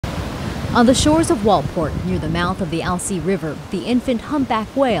On the shores of Waldport, near the mouth of the Alsea River, the infant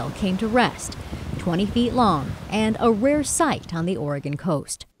humpback whale came to rest, 20 feet long and a rare sight on the Oregon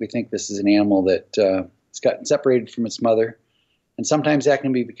coast. We think this is an animal that has gotten separated from its mother, and sometimes that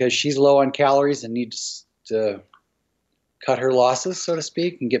can be because she's low on calories and needs to cut her losses, so to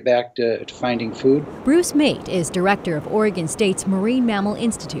speak, and get back to finding food. Bruce Mate is director of Oregon State's Marine Mammal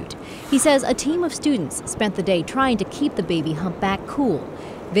Institute. He says a team of students spent the day trying to keep the baby humpback cool.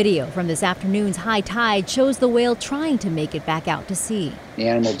 Video from this afternoon's high tide shows the whale trying to make it back out to sea. The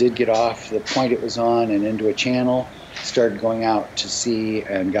animal did get off the point it was on and into a channel, started going out to sea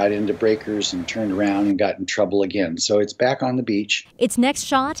and got into breakers and turned around and got in trouble again. So it's back on the beach. Its next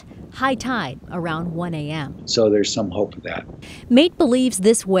shot, high tide around 1 a.m. So there's some hope of that. Mate believes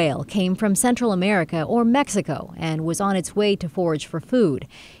this whale came from Central America or Mexico and was on its way to forage for food.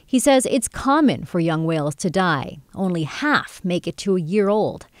 He says it's common for young whales to die. Only half make it to a year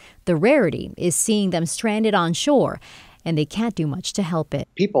old. The rarity is seeing them stranded on shore, and they can't do much to help it.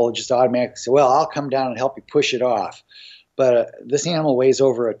 People just automatically say, well, I'll come down and help you push it off. But this animal weighs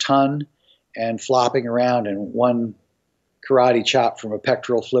over a ton, and flopping around, and one karate chop from a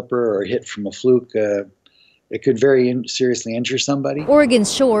pectoral flipper or a hit from a fluke, it could very seriously injure somebody.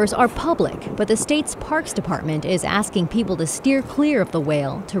 Oregon's shores are public, but the state's Parks Department is asking people to steer clear of the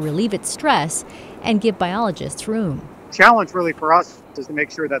whale to relieve its stress and give biologists room. The challenge really for us is to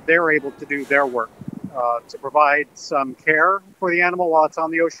make sure that they're able to do their work, to provide some care for the animal while it's on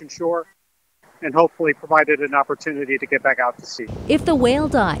the ocean shore, and hopefully provide it an opportunity to get back out to sea. If the whale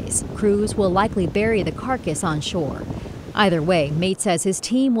dies, crews will likely bury the carcass on shore. Either way, Mate says his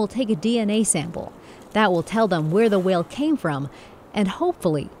team will take a DNA sample. That will tell them where the whale came from and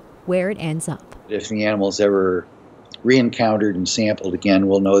hopefully where it ends up. If the animal's ever re-encountered and sampled again,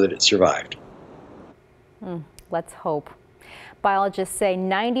 we'll know that it survived. Let's hope. Biologists say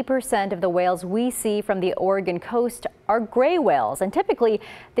 90% of the whales we see from the Oregon coast are gray whales, and typically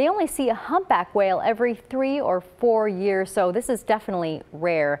they only see a humpback whale every 3 or 4 years, so this is definitely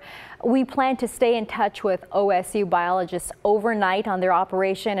rare. We plan to stay in touch with OSU biologists overnight on their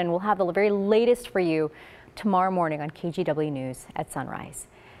operation, and we'll have the very latest for you tomorrow morning on KGW News at sunrise.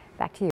 Back to you.